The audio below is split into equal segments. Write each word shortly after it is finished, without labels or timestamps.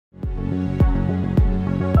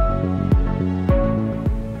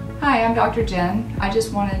I'm Dr. Jenn. I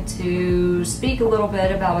just wanted to speak a little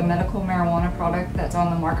bit about a medical marijuana product that's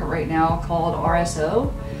on the market right now called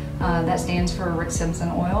RSO. That stands for Rick Simpson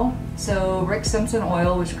Oil. So Rick Simpson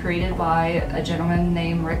Oil was created by a gentleman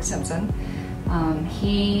named Rick Simpson.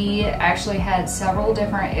 He actually had several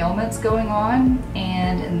different ailments going on,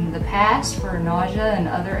 and in the past for nausea and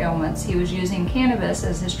other ailments he was using cannabis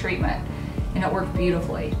as his treatment, and it worked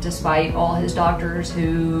beautifully despite all his doctors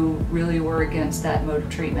who really were against that mode of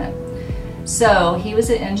treatment. So he was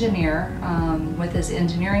an engineer. With his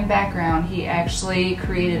engineering background, he actually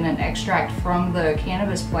created an extract from the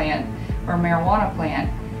cannabis plant or marijuana plant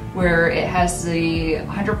where it has the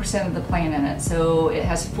 100% of the plant in it, so it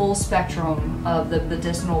has full spectrum of the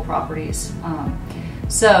medicinal properties.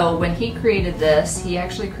 So when he created this, he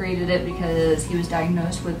actually created it because he was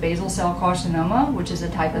diagnosed with basal cell carcinoma, which is a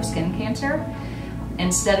type of skin cancer.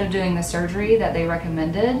 Instead of doing the surgery that they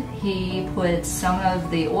recommended, he put some of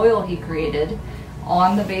the oil he created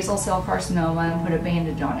on the basal cell carcinoma and put a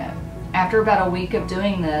bandage on it. After about a week of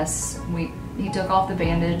doing this, he took off the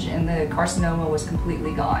bandage and the carcinoma was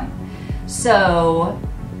completely gone. So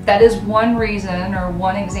that is one reason or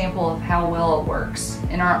one example of how well it works.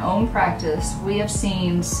 In our own practice, we have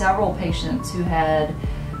seen several patients who had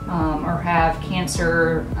or have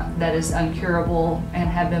cancer that is uncurable and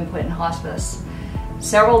have been put in hospice.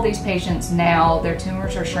 Several of these patients now, their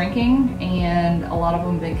tumors are shrinking, and a lot of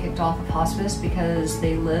them have been kicked off of hospice because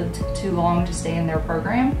they lived too long to stay in their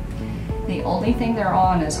program. The only thing they're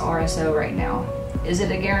on is RSO right now. Is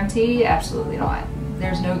it a guarantee? Absolutely not.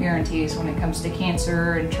 There's no guarantees when it comes to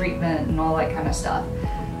cancer and treatment and all that kind of stuff.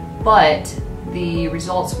 But the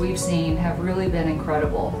results we've seen have really been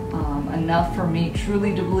incredible. Enough for me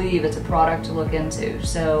truly to believe it's a product to look into.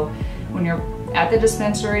 So when you're at the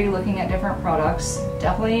dispensary looking at different products,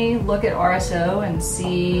 definitely look at RSO and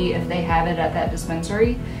see if they have it at that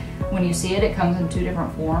dispensary. When you see it, it comes in two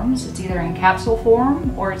different forms. It's either in capsule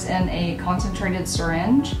form or it's in a concentrated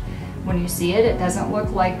syringe. When you see it, it doesn't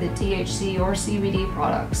look like the THC or CBD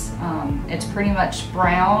products. It's pretty much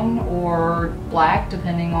brown or black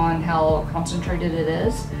depending on how concentrated it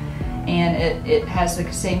is. And it has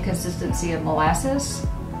the same consistency of molasses,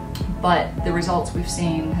 but the results we've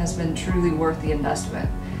seen has been truly worth the investment.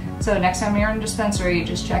 So next time you're in a dispensary,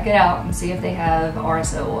 just check it out and see if they have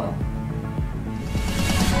RSO oil.